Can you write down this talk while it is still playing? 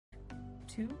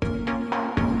two.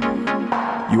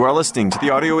 You are listening to the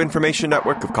Audio Information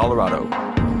Network of Colorado.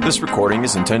 This recording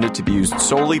is intended to be used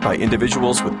solely by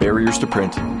individuals with barriers to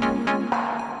print.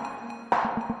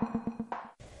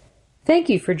 Thank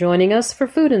you for joining us for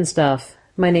Food and Stuff.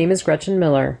 My name is Gretchen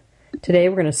Miller. Today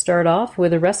we're going to start off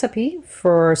with a recipe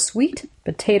for sweet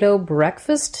potato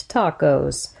breakfast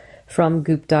tacos from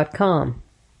Goop.com.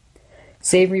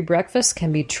 Savory breakfasts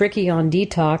can be tricky on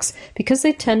detox because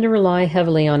they tend to rely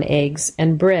heavily on eggs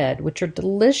and bread, which are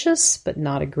delicious but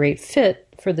not a great fit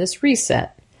for this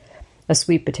reset. A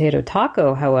sweet potato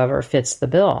taco, however, fits the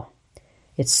bill.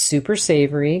 It's super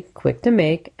savory, quick to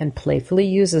make, and playfully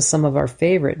uses some of our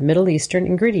favorite Middle Eastern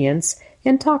ingredients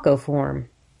in taco form.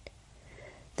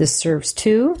 This serves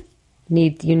two.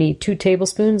 You need 2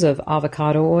 tablespoons of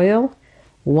avocado oil,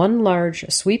 1 large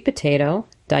sweet potato,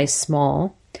 diced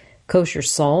small, kosher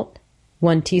salt,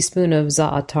 1 teaspoon of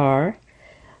za'atar,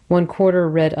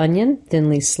 1/4 red onion,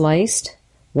 thinly sliced,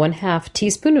 1/2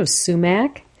 teaspoon of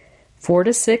sumac, 4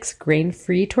 to 6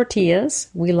 grain-free tortillas.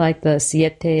 We like the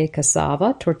siete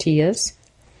cassava tortillas,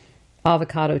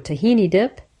 avocado tahini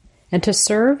dip, and to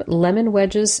serve, lemon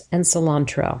wedges and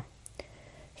cilantro.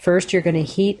 First, you're going to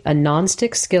heat a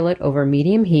nonstick skillet over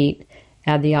medium heat,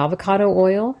 add the avocado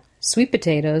oil, sweet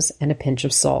potatoes, and a pinch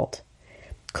of salt.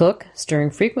 Cook,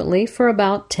 stirring frequently, for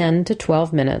about 10 to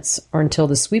 12 minutes, or until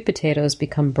the sweet potatoes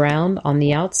become browned on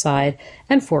the outside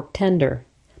and fork tender.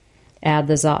 Add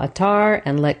the za'atar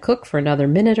and let cook for another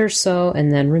minute or so,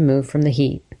 and then remove from the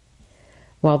heat.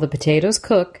 While the potatoes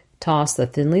cook, toss the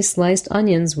thinly sliced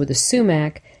onions with the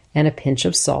sumac and a pinch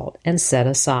of salt and set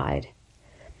aside.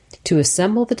 To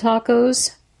assemble the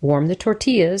tacos, warm the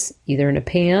tortillas, either in a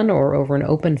pan or over an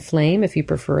open flame if you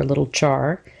prefer a little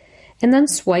char, and then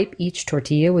swipe each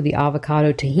tortilla with the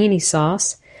avocado tahini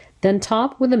sauce, then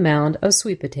top with a mound of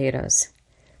sweet potatoes.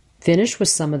 Finish with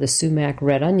some of the sumac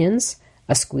red onions,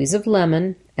 a squeeze of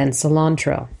lemon, and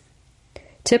cilantro.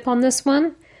 Tip on this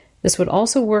one, this would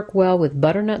also work well with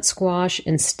butternut squash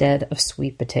instead of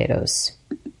sweet potatoes.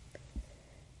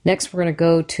 Next, we're going to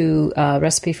go to a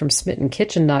recipe from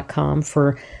SmittenKitchen.com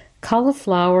for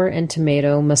cauliflower and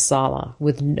tomato masala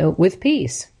with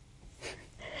peas.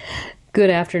 Good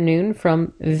afternoon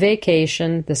from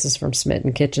vacation. This is from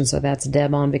Smitten Kitchen, so that's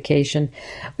Deb on vacation.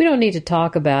 We don't need to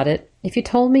talk about it. If you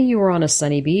told me you were on a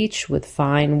sunny beach with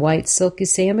fine white silky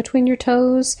sand between your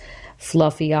toes,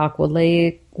 fluffy aqua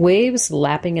waves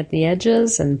lapping at the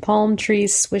edges, and palm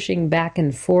trees swishing back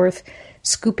and forth,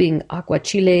 scooping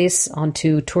aguachiles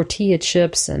onto tortilla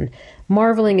chips and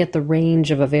marveling at the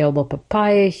range of available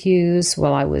papaya hues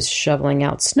while I was shoveling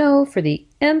out snow for the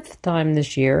nth time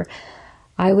this year,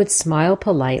 I would smile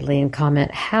politely and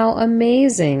comment, "How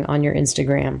amazing," on your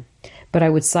Instagram. But I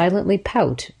would silently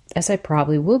pout, as I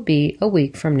probably will be a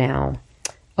week from now.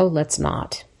 Oh, let's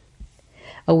not.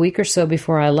 A week or so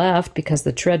before I left, because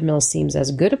the treadmill seems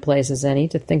as good a place as any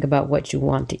to think about what you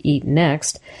want to eat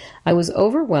next, I was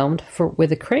overwhelmed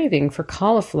with a craving for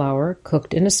cauliflower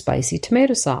cooked in a spicy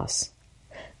tomato sauce.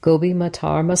 Gobi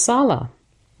Matar Masala,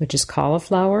 which is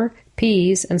cauliflower,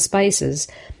 peas, and spices,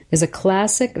 is a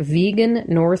classic vegan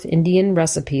North Indian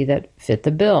recipe that fit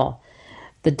the bill.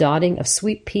 The dotting of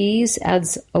sweet peas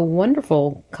adds a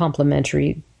wonderful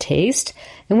complementary taste,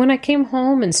 and when I came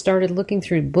home and started looking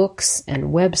through books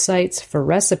and websites for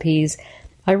recipes,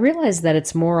 I realized that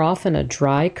it's more often a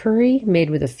dry curry made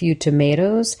with a few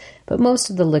tomatoes, but most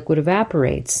of the liquid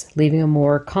evaporates, leaving a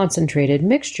more concentrated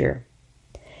mixture.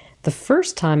 The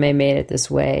first time I made it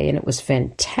this way, and it was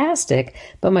fantastic,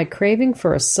 but my craving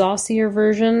for a saucier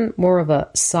version, more of a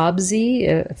sabzi,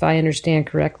 if I understand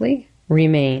correctly,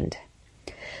 remained.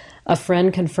 A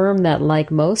friend confirmed that, like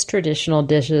most traditional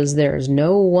dishes, there is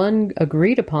no one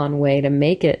agreed-upon way to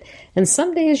make it, and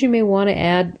some days you may want to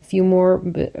add a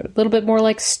little bit more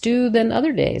like stew than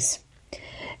other days.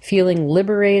 Feeling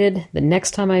liberated, the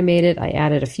next time I made it, I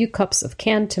added a few cups of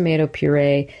canned tomato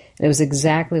puree, and it was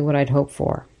exactly what I'd hoped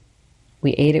for.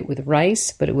 We ate it with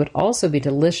rice, but it would also be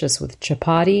delicious with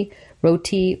chapati,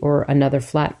 roti, or another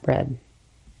flatbread.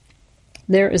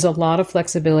 There is a lot of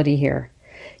flexibility here.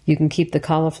 You can keep the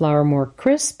cauliflower more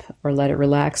crisp or let it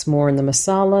relax more in the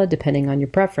masala, depending on your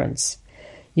preference.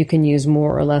 You can use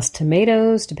more or less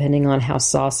tomatoes, depending on how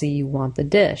saucy you want the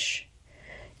dish.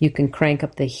 You can crank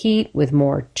up the heat with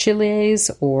more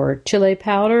chilies or chile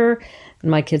powder.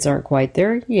 My kids aren't quite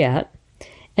there yet.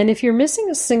 And if you're missing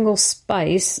a single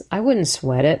spice, I wouldn't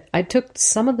sweat it. I took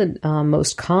some of the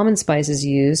most common spices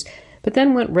used, but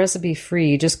then went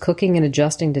recipe-free, just cooking and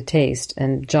adjusting to taste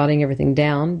and jotting everything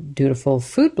down, dutiful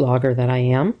food blogger that I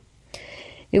am.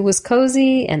 It was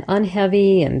cozy and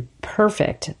unheavy and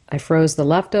perfect. I froze the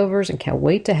leftovers and can't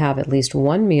wait to have at least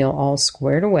one meal all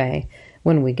squared away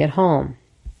when we get home.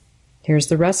 Here's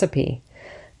the recipe.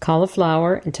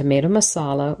 Cauliflower and tomato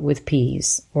masala with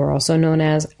peas, or also known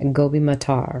as gobi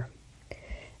matar.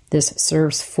 This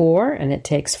serves 4 and it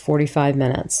takes 45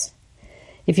 minutes.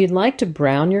 If you'd like to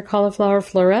brown your cauliflower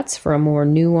florets for a more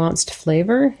nuanced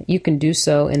flavor, you can do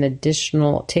so in an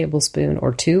additional tablespoon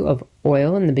or 2 of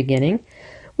oil in the beginning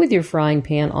with your frying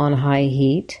pan on high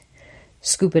heat.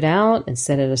 Scoop it out and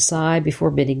set it aside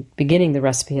before beginning the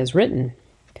recipe as written.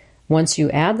 Once you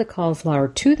add the cauliflower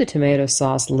to the tomato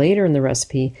sauce later in the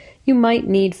recipe, you might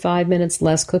need 5 minutes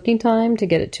less cooking time to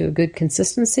get it to a good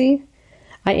consistency.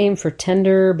 I aim for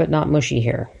tender but not mushy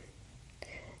here.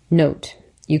 Note,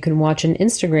 you can watch an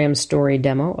Instagram story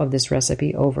demo of this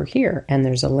recipe over here, and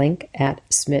there's a link at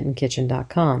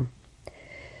smittenkitchen.com.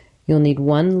 You'll need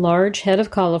 1 large head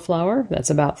of cauliflower, that's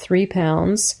about 3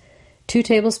 pounds, 2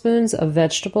 tablespoons of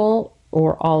vegetable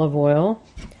or olive oil,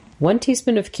 1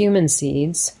 teaspoon of cumin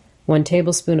seeds, 1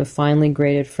 tablespoon of finely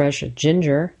grated fresh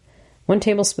ginger, 1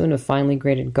 tablespoon of finely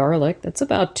grated garlic, that's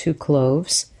about 2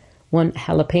 cloves, 1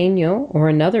 jalapeno or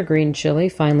another green chili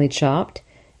finely chopped,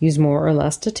 use more or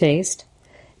less to taste,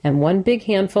 and 1 big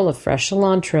handful of fresh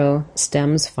cilantro,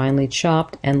 stems finely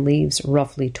chopped and leaves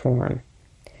roughly torn.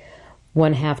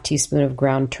 1/2 teaspoon of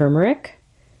ground turmeric,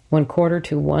 1/4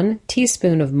 to 1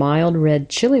 teaspoon of mild red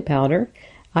chili powder.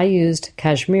 I used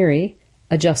Kashmiri,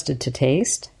 adjusted to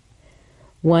taste.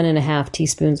 1.5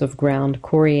 teaspoons of ground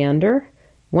coriander,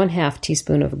 1/2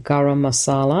 teaspoon of garam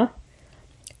masala,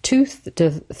 2 to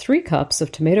 3 cups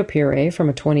of tomato puree from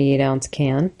a 28-ounce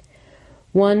can,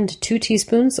 1 to 2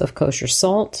 teaspoons of kosher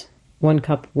salt, 1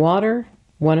 cup water,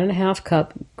 1.5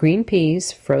 cup green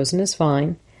peas, frozen is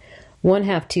fine,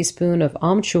 1/2 teaspoon of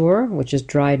amchur, which is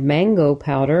dried mango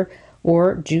powder,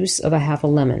 or juice of a half a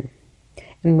lemon,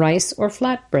 and rice or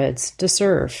flatbreads to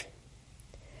serve.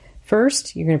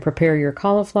 First, you're going to prepare your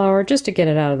cauliflower just to get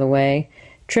it out of the way.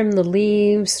 Trim the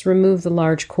leaves, remove the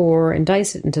large core, and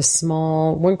dice it into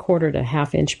small 1/4 to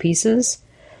 1/2 inch pieces.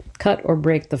 Cut or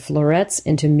break the florets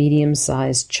into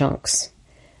medium-sized chunks.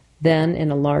 Then,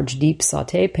 in a large deep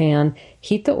saute pan,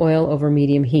 heat the oil over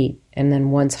medium heat, and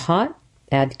then once hot,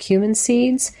 add cumin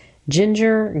seeds,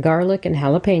 ginger, garlic, and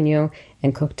jalapeno,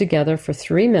 and cook together for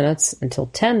 3 minutes until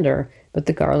tender, but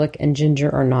the garlic and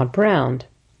ginger are not browned.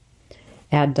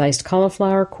 Add diced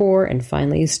cauliflower core and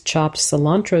finely chopped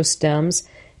cilantro stems,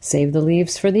 save the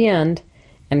leaves for the end,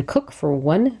 and cook for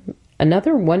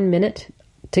another 1 minute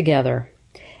together.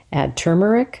 Add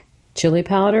turmeric, chili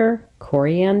powder,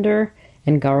 coriander,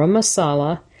 and garam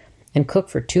masala, and cook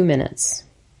for 2 minutes.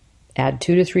 Add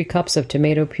 2 to 3 cups of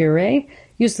tomato puree.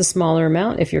 Use the smaller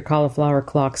amount if your cauliflower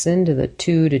clocks into the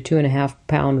 2 to 2.5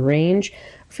 pound range.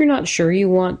 If you're not sure you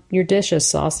want your dish as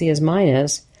saucy as mine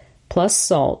is, plus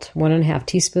salt. 1.5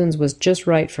 teaspoons was just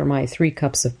right for my 3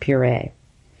 cups of puree.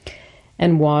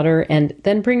 And water, and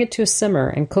then bring it to a simmer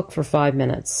and cook for 5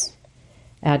 minutes.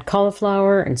 Add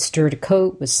cauliflower and stir to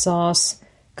coat with sauce.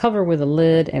 Cover with a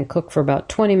lid and cook for about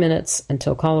 20 minutes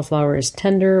until cauliflower is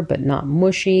tender but not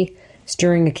mushy,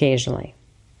 stirring occasionally.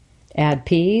 Add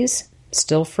peas,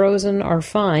 still frozen are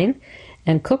fine,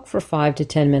 and cook for 5 to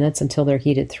 10 minutes until they're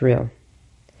heated through.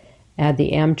 Add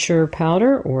the amchur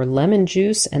powder or lemon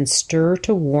juice and stir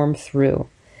to warm through.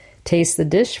 Taste the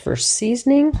dish for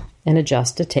seasoning and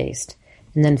adjust to taste.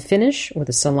 And then finish with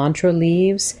the cilantro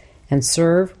leaves and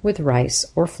serve with rice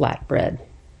or flatbread.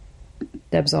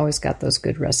 Deb's always got those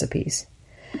good recipes.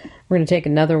 We're going to take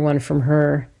another one from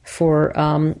her for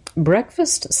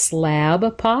breakfast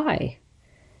slab pie.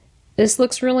 This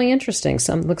looks really interesting.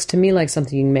 Looks to me like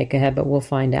something you can make ahead, but we'll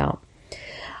find out.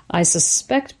 I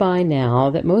suspect by now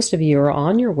that most of you are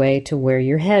on your way to where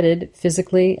you're headed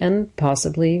physically and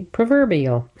possibly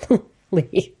proverbially.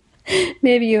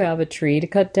 Maybe you have a tree to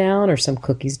cut down or some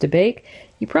cookies to bake.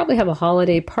 You probably have a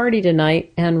holiday party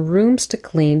tonight and rooms to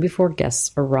clean before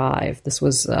guests arrive. This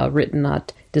was written on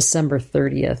December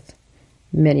 30th,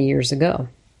 many years ago.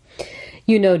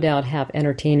 You no doubt have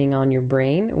entertaining on your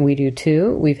brain. We do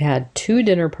too. We've had 2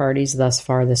 dinner parties thus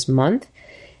far this month.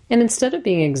 And instead of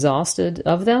being exhausted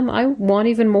of them, I want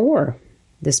even more.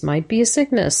 This might be a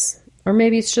sickness, or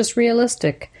maybe it's just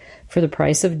realistic. For the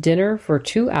price of dinner for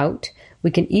 2 out,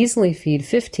 we can easily feed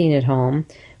 15 at home,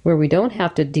 where we don't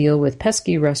have to deal with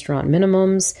pesky restaurant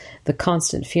minimums, the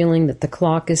constant feeling that the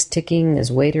clock is ticking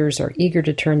as waiters are eager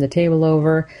to turn the table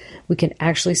over. We can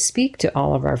actually speak to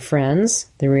all of our friends.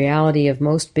 The reality of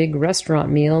most big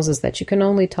restaurant meals is that you can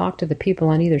only talk to the people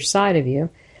on either side of you.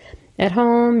 At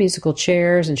home, musical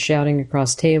chairs and shouting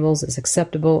across tables is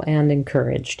acceptable and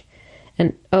encouraged.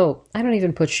 And, oh, I don't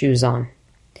even put shoes on.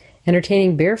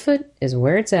 Entertaining barefoot is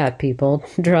where it's at, people.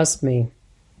 Trust me.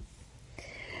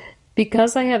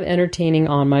 Because I have entertaining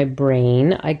on my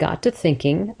brain, I got to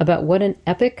thinking about what an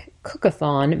epic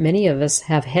cookathon many of us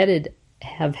have headed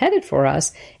for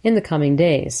us in the coming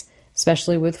days,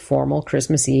 especially with formal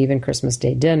Christmas Eve and Christmas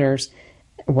Day dinners.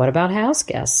 What about house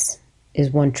guests?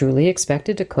 Is one truly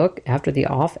expected to cook after the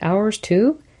off hours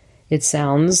too? It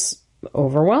sounds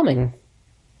overwhelming.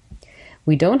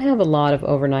 We don't have a lot of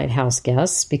overnight house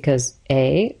guests because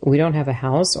A, we don't have a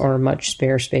house or much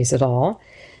spare space at all.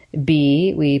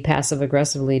 B, we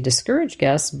passive-aggressively discourage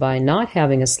guests by not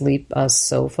having a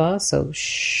sofa, so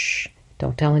shh,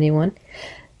 don't tell anyone.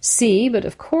 C, but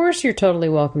of course you're totally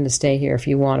welcome to stay here if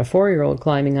you want a 4-year-old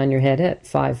climbing on your head at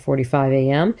 5:45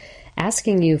 a.m.,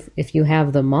 asking you if you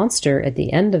have the monster at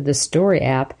the end of the story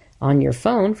app on your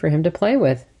phone for him to play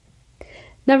with.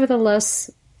 Nevertheless,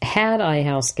 had I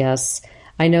house guests,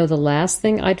 I know the last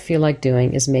thing I'd feel like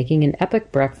doing is making an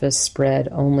epic breakfast spread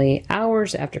only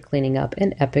hours after cleaning up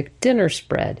an epic dinner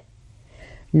spread.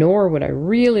 Nor would I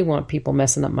really want people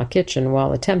messing up my kitchen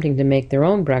while attempting to make their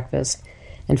own breakfast,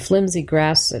 and flimsy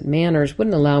grasps at manners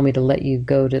wouldn't allow me to let you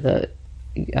go to the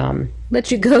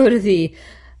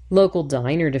local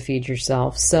diner to feed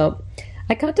yourself. So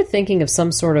I got to thinking of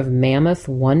some sort of mammoth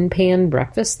one-pan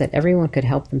breakfast that everyone could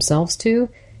help themselves to,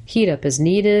 heat up as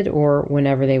needed or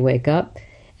whenever they wake up,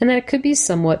 and that it could be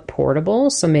somewhat portable,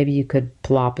 so maybe you could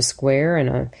plop a square in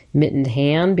a mittened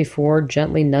hand before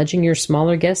gently nudging your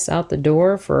smaller guests out the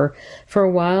door for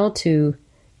a while to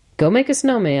go make a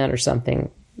snowman or something.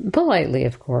 Politely,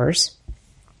 of course.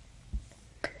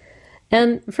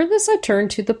 And for this I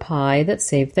turned to the pie that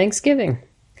saved Thanksgiving.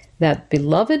 That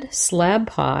beloved slab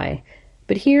pie,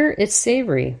 but here it's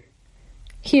savory.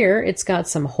 Here it's got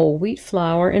some whole wheat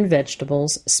flour and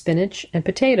vegetables, spinach and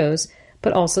potatoes,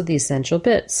 but also the essential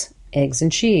bits, eggs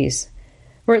and cheese.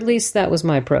 Or at least that was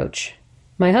my approach.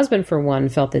 My husband, for one,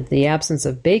 felt that the absence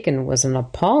of bacon was an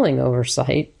appalling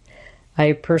oversight.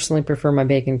 I personally prefer my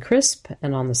bacon crisp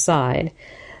and on the side,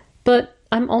 but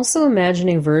I'm also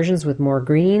imagining versions with more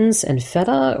greens and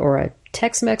feta, or a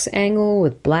Tex-Mex angle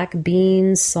with black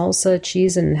beans, salsa,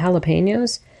 cheese, and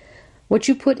jalapenos. What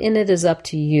you put in it is up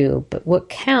to you, but what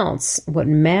counts, what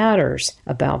matters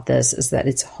about this is that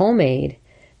it's homemade,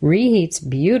 reheats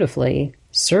beautifully,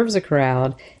 serves a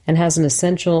crowd, and has an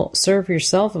essential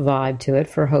serve-yourself vibe to it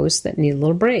for hosts that need a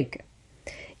little break.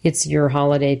 It's your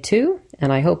holiday too,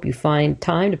 and I hope you find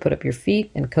time to put up your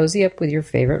feet and cozy up with your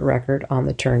favorite record on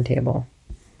the turntable.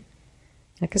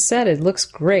 Like I said, it looks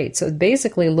great. So it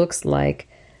basically looks like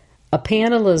a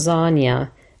pan of lasagna,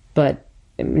 but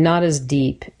not as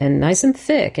deep and nice and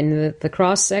thick. And the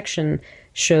cross-section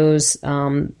shows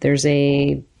there's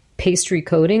a pastry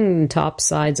coating, top,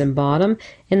 sides, and bottom.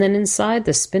 And then inside,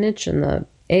 the spinach and the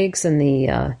eggs and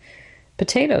the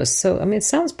potatoes. So, I mean, it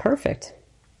sounds perfect.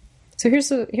 So here's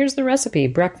the recipe,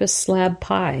 breakfast slab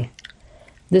pie.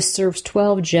 This serves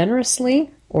 12 generously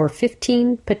or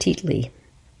 15 petitely.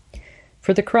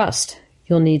 For the crust,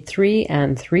 you'll need 3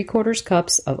 3/4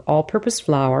 cups of all-purpose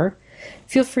flour.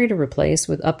 Feel free to replace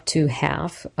with up to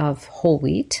half of whole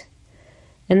wheat.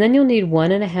 And then you'll need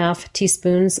 1½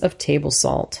 teaspoons of table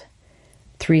salt,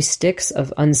 3 sticks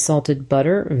of unsalted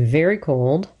butter, very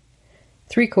cold,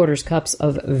 3/4 cups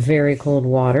of very cold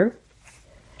water.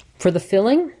 For the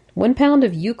filling, 1 pound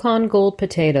of Yukon Gold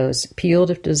potatoes, peeled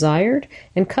if desired,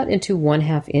 and cut into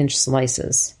 1/2 inch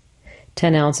slices,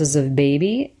 10 ounces of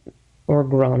baby or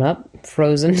grown-up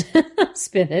frozen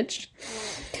spinach,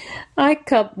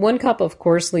 1 cup of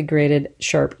coarsely grated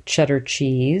sharp cheddar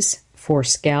cheese, 4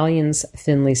 scallions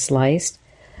thinly sliced,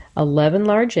 11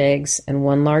 large eggs, and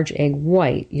 1 large egg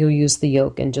white. You'll use the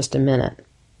yolk in just a minute.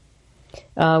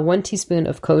 1 teaspoon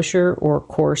of kosher or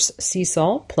coarse sea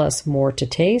salt, plus more to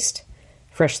taste,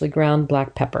 freshly ground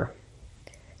black pepper.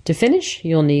 To finish,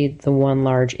 you'll need the 1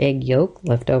 large egg yolk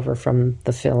left over from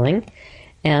the filling,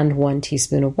 and 1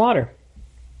 teaspoon of water.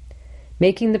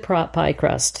 Making the pie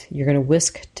crust, you're going to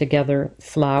whisk together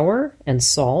flour and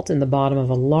salt in the bottom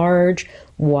of a large,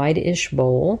 wide-ish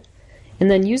bowl, and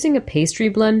then using a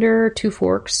pastry blender, 2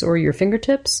 forks, or your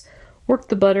fingertips, work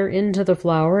the butter into the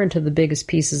flour until the biggest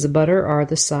pieces of butter are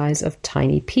the size of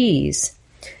tiny peas.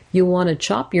 You'll want to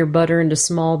chop your butter into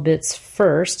small bits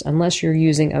first, unless you're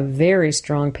using a very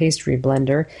strong pastry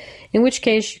blender, in which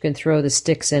case you can throw the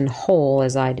sticks in whole,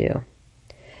 as I do.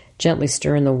 Gently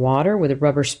stir in the water with a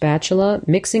rubber spatula,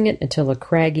 mixing it until a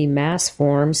craggy mass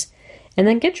forms, and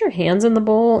then get your hands in the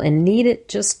bowl and knead it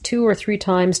just 2 or 3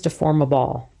 times to form a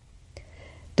ball.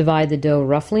 Divide the dough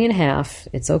roughly in half.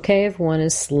 It's okay if one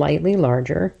is slightly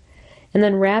larger. and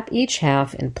then wrap each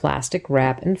half in plastic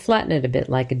wrap and flatten it a bit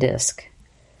like a disc.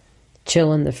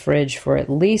 Chill in the fridge for at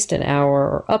least an hour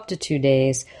or up to 2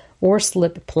 days, or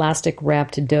slip plastic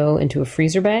wrapped dough into a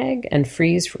freezer bag and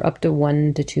freeze for up to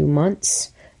 1 to 2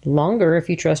 months. Longer if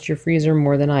you trust your freezer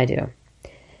more than I do.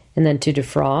 And then to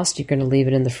defrost, you're going to leave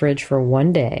it in the fridge for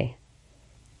 1 day.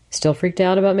 Still freaked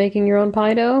out about making your own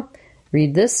pie dough?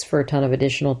 Read this for a ton of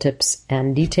additional tips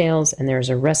and details, and there's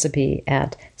a recipe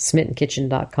at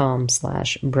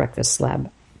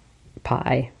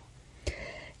smittenkitchen.com/breakfastslabpie.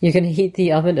 You're going to heat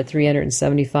the oven to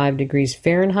 375 degrees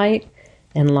Fahrenheit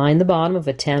and line the bottom of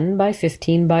a 10 by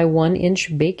 15 by 1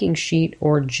 inch baking sheet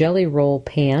or jelly roll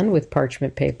pan with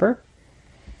parchment paper.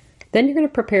 Then you're going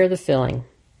to prepare the filling.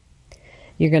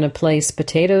 You're going to place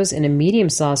potatoes in a medium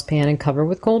saucepan and cover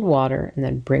with cold water, and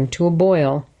then bring to a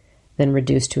boil, then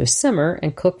reduce to a simmer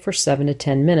and cook for 7 to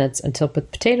 10 minutes until the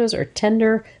potatoes are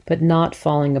tender but not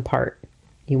falling apart.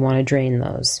 You want to drain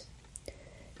those.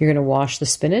 You're going to wash the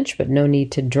spinach, but no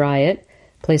need to dry it.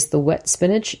 Place the wet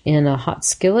spinach in a hot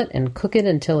skillet and cook it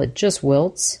until it just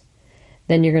wilts.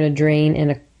 Then you're going to drain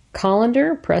in a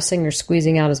colander, pressing or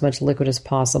squeezing out as much liquid as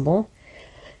possible.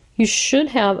 You should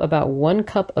have about 1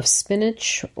 cup of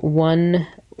spinach, 1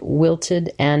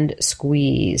 wilted and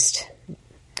squeezed.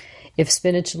 If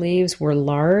spinach leaves were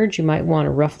large, you might want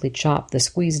to roughly chop the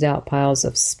squeezed out piles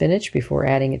of spinach before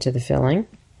adding it to the filling.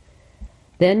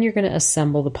 Then you're going to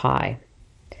assemble the pie.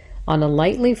 On a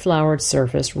lightly floured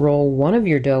surface, roll one of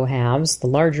your dough halves, the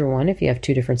larger one if you have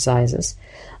 2 different sizes,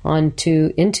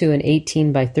 into an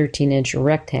 18 by 13 inch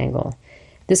rectangle.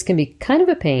 This can be kind of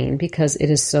a pain because it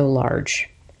is so large.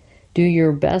 Do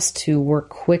your best to work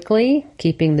quickly,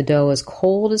 keeping the dough as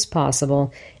cold as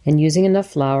possible and using enough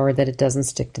flour that it doesn't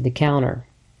stick to the counter.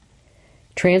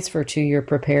 Transfer to your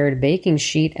prepared baking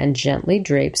sheet and gently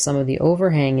drape some of the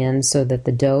overhang ends so that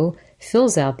the dough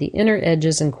fills out the inner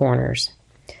edges and corners.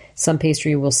 Some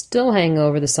pastry will still hang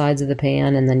over the sides of the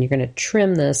pan, and then you're going to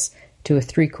trim this to a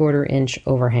 3/4 inch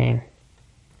overhang.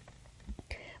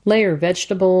 Layer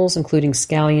vegetables, including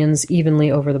scallions, evenly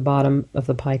over the bottom of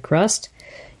the pie crust.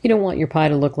 You don't want your pie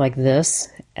to look like this,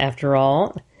 after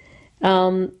all.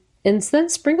 And then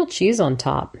sprinkle cheese on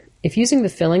top. If using the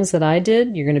fillings that I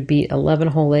did, you're going to beat 11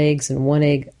 whole eggs and 1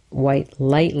 egg white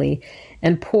lightly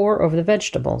and pour over the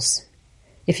vegetables.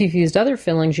 If you've used other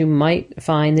fillings, you might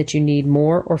find that you need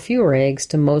more or fewer eggs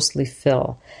to mostly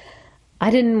fill.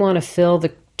 I didn't want to fill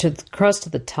the crust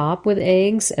at the top with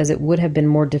eggs, as it would have been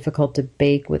more difficult to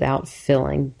bake without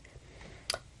filling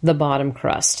the bottom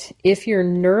crust. If you're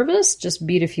nervous, just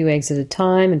beat a few eggs at a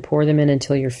time and pour them in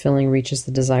until your filling reaches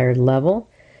the desired level.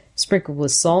 Sprinkle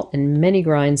with salt and many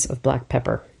grinds of black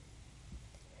pepper.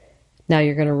 Now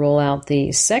you're going to roll out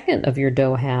the second of your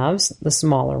dough halves, the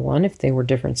smaller one if they were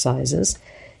different sizes,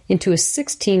 into a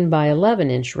 16 by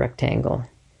 11 inch rectangle.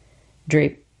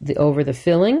 Drape over the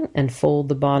filling and fold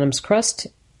the bottom's crust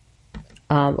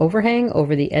overhang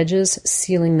over the edges,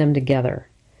 sealing them together.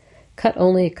 Cut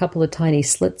only a couple of tiny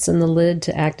slits in the lid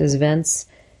to act as vents.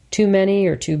 Too many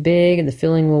or too big, and the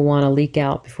filling will want to leak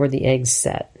out before the eggs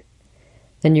set.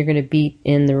 Then you're going to beat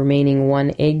in the remaining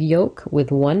 1 egg yolk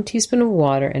with 1 teaspoon of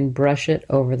water and brush it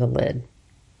over the lid.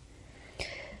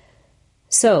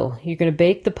 So you're going to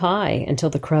bake the pie until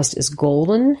the crust is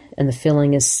golden and the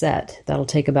filling is set. That'll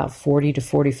take about 40 to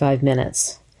 45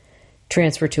 minutes.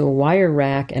 Transfer to a wire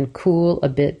rack and cool a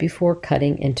bit before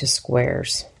cutting into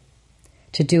squares.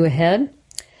 To do ahead,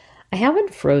 I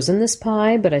haven't frozen this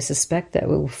pie, but I suspect that it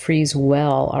will freeze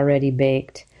well already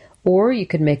baked. Or you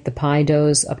could make the pie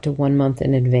doughs up to 1 month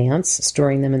in advance,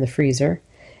 storing them in the freezer,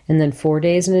 and then 4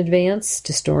 days in advance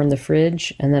to store in the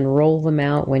fridge, and then roll them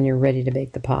out when you're ready to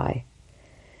bake the pie.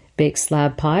 Baked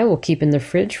slab pie will keep in the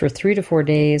fridge for 3 to 4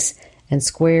 days, and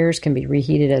squares can be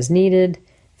reheated as needed.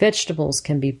 Vegetables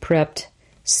can be prepped,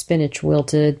 spinach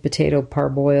wilted, potato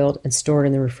parboiled, and stored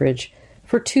in the fridge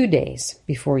for 2 days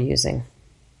before using.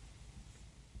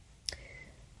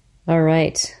 All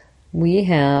right, we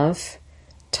have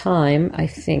time, I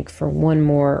think, for one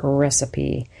more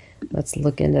recipe. Let's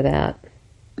look into that.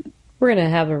 We're going to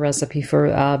have a recipe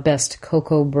for best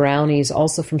cocoa brownies,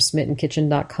 also from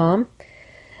smittenkitchen.com.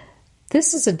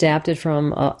 This is adapted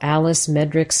from Alice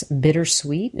Medrick's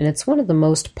Bittersweet, and it's one of the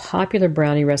most popular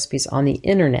brownie recipes on the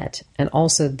internet, and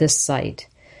also this site.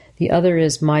 The other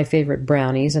is My Favorite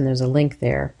Brownies, and there's a link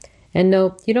there. And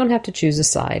no, you don't have to choose a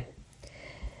side.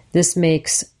 This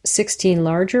makes 16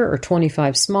 larger or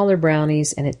 25 smaller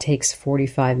brownies, and it takes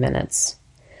 45 minutes.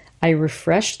 I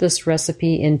refreshed this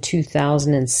recipe in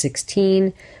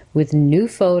 2016 with new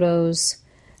photos,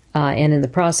 and in the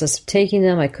process of taking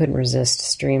them, I couldn't resist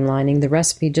streamlining the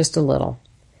recipe just a little.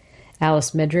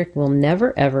 Alice Medrick will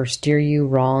never ever steer you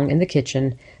wrong in the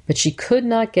kitchen, but she could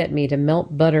not get me to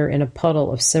melt butter in a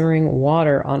puddle of simmering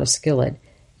water on a skillet.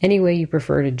 Any way you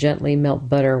prefer to gently melt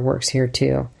butter works here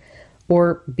too.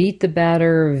 Or beat the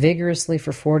batter vigorously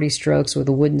for 40 strokes with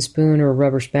a wooden spoon or a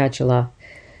rubber spatula.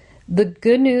 The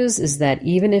good news is that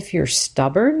even if you're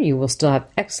stubborn, you will still have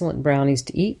excellent brownies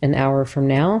to eat an hour from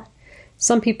now.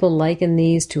 Some people liken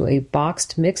these to a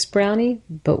boxed mixed brownie,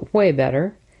 but way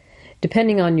better.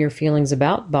 Depending on your feelings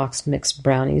about boxed mixed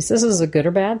brownies, this is a good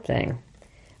or bad thing.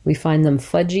 We find them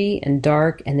fudgy and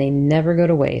dark, and they never go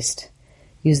to waste.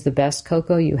 Use the best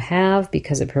cocoa you have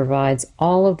because it provides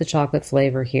all of the chocolate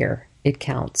flavor here. It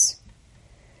counts.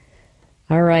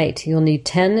 All right, you'll need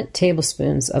 10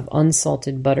 tablespoons of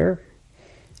unsalted butter,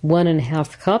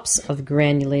 1½ cups of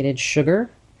granulated sugar,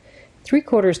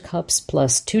 3/4 cups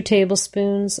plus 2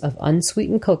 tablespoons of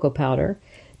unsweetened cocoa powder,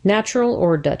 natural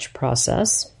or Dutch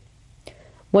process,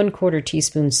 1/4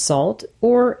 teaspoon salt,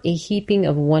 or a heaping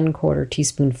of 1/4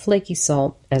 teaspoon flaky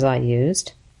salt, as I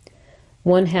used,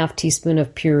 1/2 teaspoon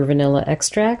of pure vanilla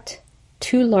extract,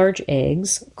 2 large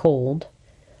eggs, cold,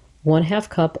 1/2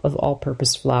 cup of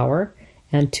all-purpose flour,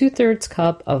 and 2/3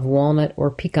 cup of walnut or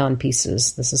pecan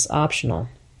pieces. This is optional.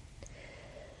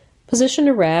 Position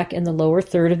a rack in the lower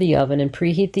third of the oven and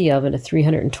preheat the oven to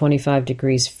 325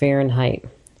 degrees Fahrenheit.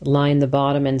 Line the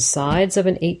bottom and sides of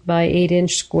an 8 by 8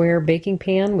 inch square baking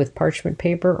pan with parchment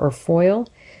paper or foil,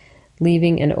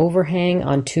 leaving an overhang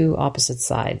on 2 opposite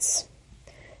sides.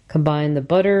 Combine the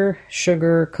butter,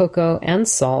 sugar, cocoa, and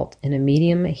salt in a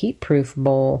medium heat-proof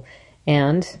bowl,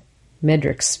 and,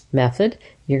 Medrick's method,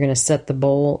 you're going to set the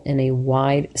bowl in a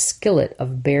wide skillet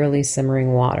of barely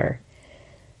simmering water.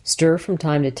 Stir from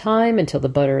time to time until the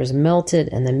butter is melted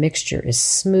and the mixture is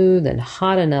smooth and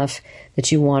hot enough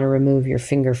that you want to remove your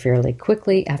finger fairly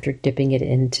quickly after dipping it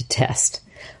in to test.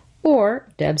 Or,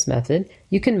 Deb's method,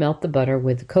 you can melt the butter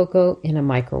with the cocoa in a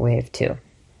microwave too.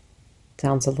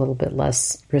 Sounds a little bit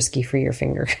less risky for your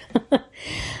finger.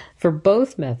 For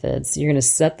both methods, you're going to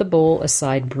set the bowl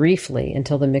aside briefly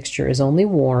until the mixture is only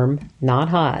warm, not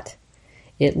hot.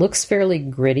 It looks fairly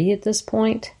gritty at this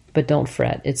point, but don't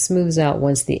fret. It smooths out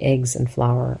once the eggs and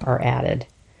flour are added.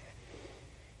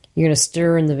 You're going to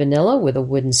stir in the vanilla with a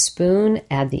wooden spoon.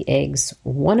 Add the eggs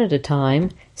one at a time,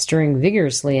 stirring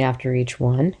vigorously after each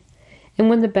one. And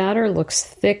when the batter looks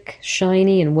thick,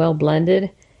 shiny, and well blended,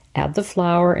 add the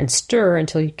flour and stir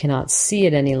until you cannot see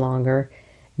it any longer.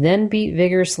 Then beat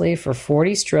vigorously for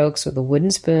 40 strokes with a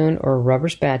wooden spoon or a rubber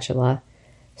spatula.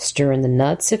 Stir in the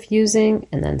nuts if using,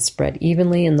 and then spread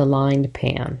evenly in the lined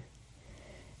pan.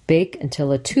 Bake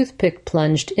until a toothpick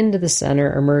plunged into the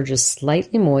center emerges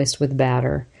slightly moist with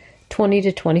batter. 20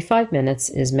 to 25 minutes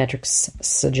is Medrick's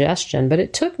suggestion, but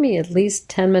it took me at least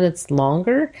 10 minutes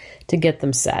longer to get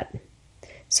them set.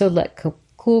 So let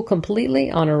cool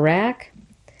completely on a rack.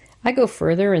 I go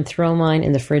further and throw mine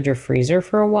in the fridge or freezer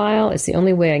for a while. It's the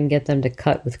only way I can get them to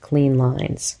cut with clean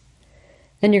lines.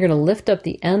 Then you're going to lift up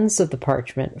the ends of the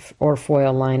parchment or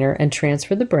foil liner and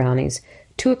transfer the brownies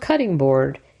to a cutting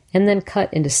board and then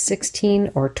cut into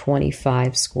 16 or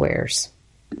 25 squares.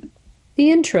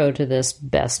 The intro to this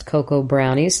best cocoa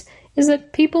brownies is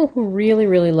that people who really,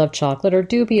 really love chocolate are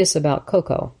dubious about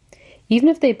cocoa. Even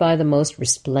if they buy the most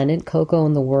resplendent cocoa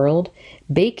in the world,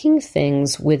 baking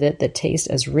things with it that taste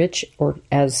as rich or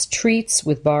as treats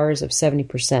with bars of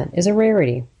 70% is a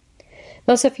rarity.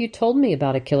 Thus, if you told me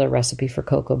about a killer recipe for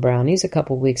cocoa brownies a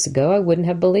couple weeks ago, I wouldn't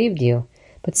have believed you.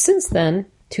 But since then,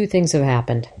 2 things have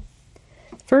happened.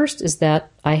 First is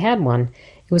that I had one.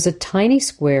 It was a tiny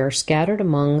square scattered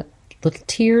among little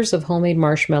tiers of homemade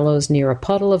marshmallows near a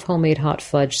puddle of homemade hot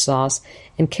fudge sauce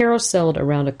and carouseled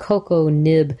around a cocoa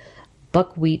nib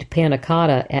buckwheat panna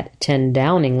cotta at 10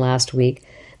 Downing last week.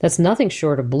 That's nothing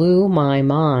short of blew my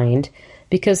mind,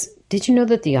 because did you know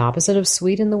that the opposite of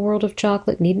sweet in the world of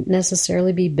chocolate needn't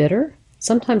necessarily be bitter?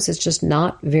 Sometimes it's just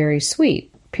not very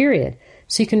sweet, period.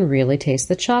 So you can really taste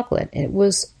the chocolate. It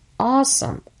was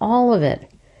awesome, all of it.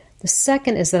 The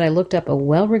second is that I looked up a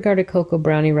well-regarded cocoa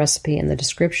brownie recipe and the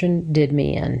description did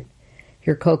me in.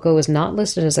 Your cocoa is not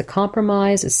listed as a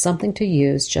compromise. It's something to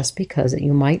use just because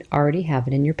you might already have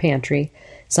it in your pantry,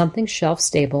 something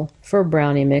shelf-stable for a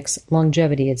brownie mix,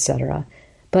 longevity, etc.,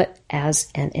 but as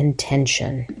an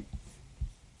intention.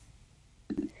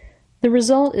 The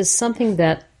result is something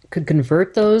that could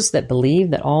convert those that believe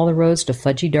that all the roads to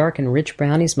fudgy, dark, and rich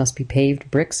brownies must be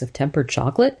paved bricks of tempered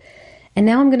chocolate. And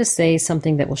now I'm going to say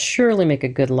something that will surely make a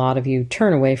good lot of you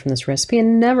turn away from this recipe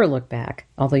and never look back,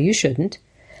 although you shouldn't.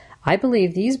 I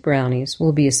believe these brownies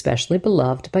will be especially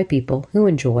beloved by people who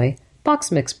enjoy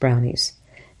box mix brownies.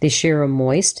 They share a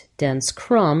moist, dense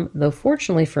crumb, though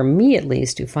fortunately for me at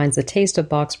least, who finds the taste of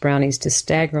box brownies to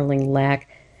staggeringly lack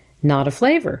not a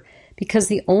flavor, because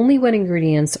the only wet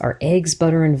ingredients are eggs,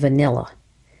 butter, and vanilla.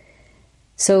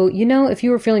 So, if you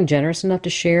were feeling generous enough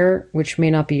to share, which may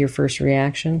not be your first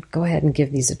reaction, go ahead and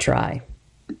give these a try.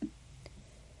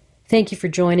 Thank you for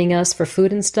joining us for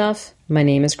Food and Stuff. My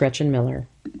name is Gretchen Miller.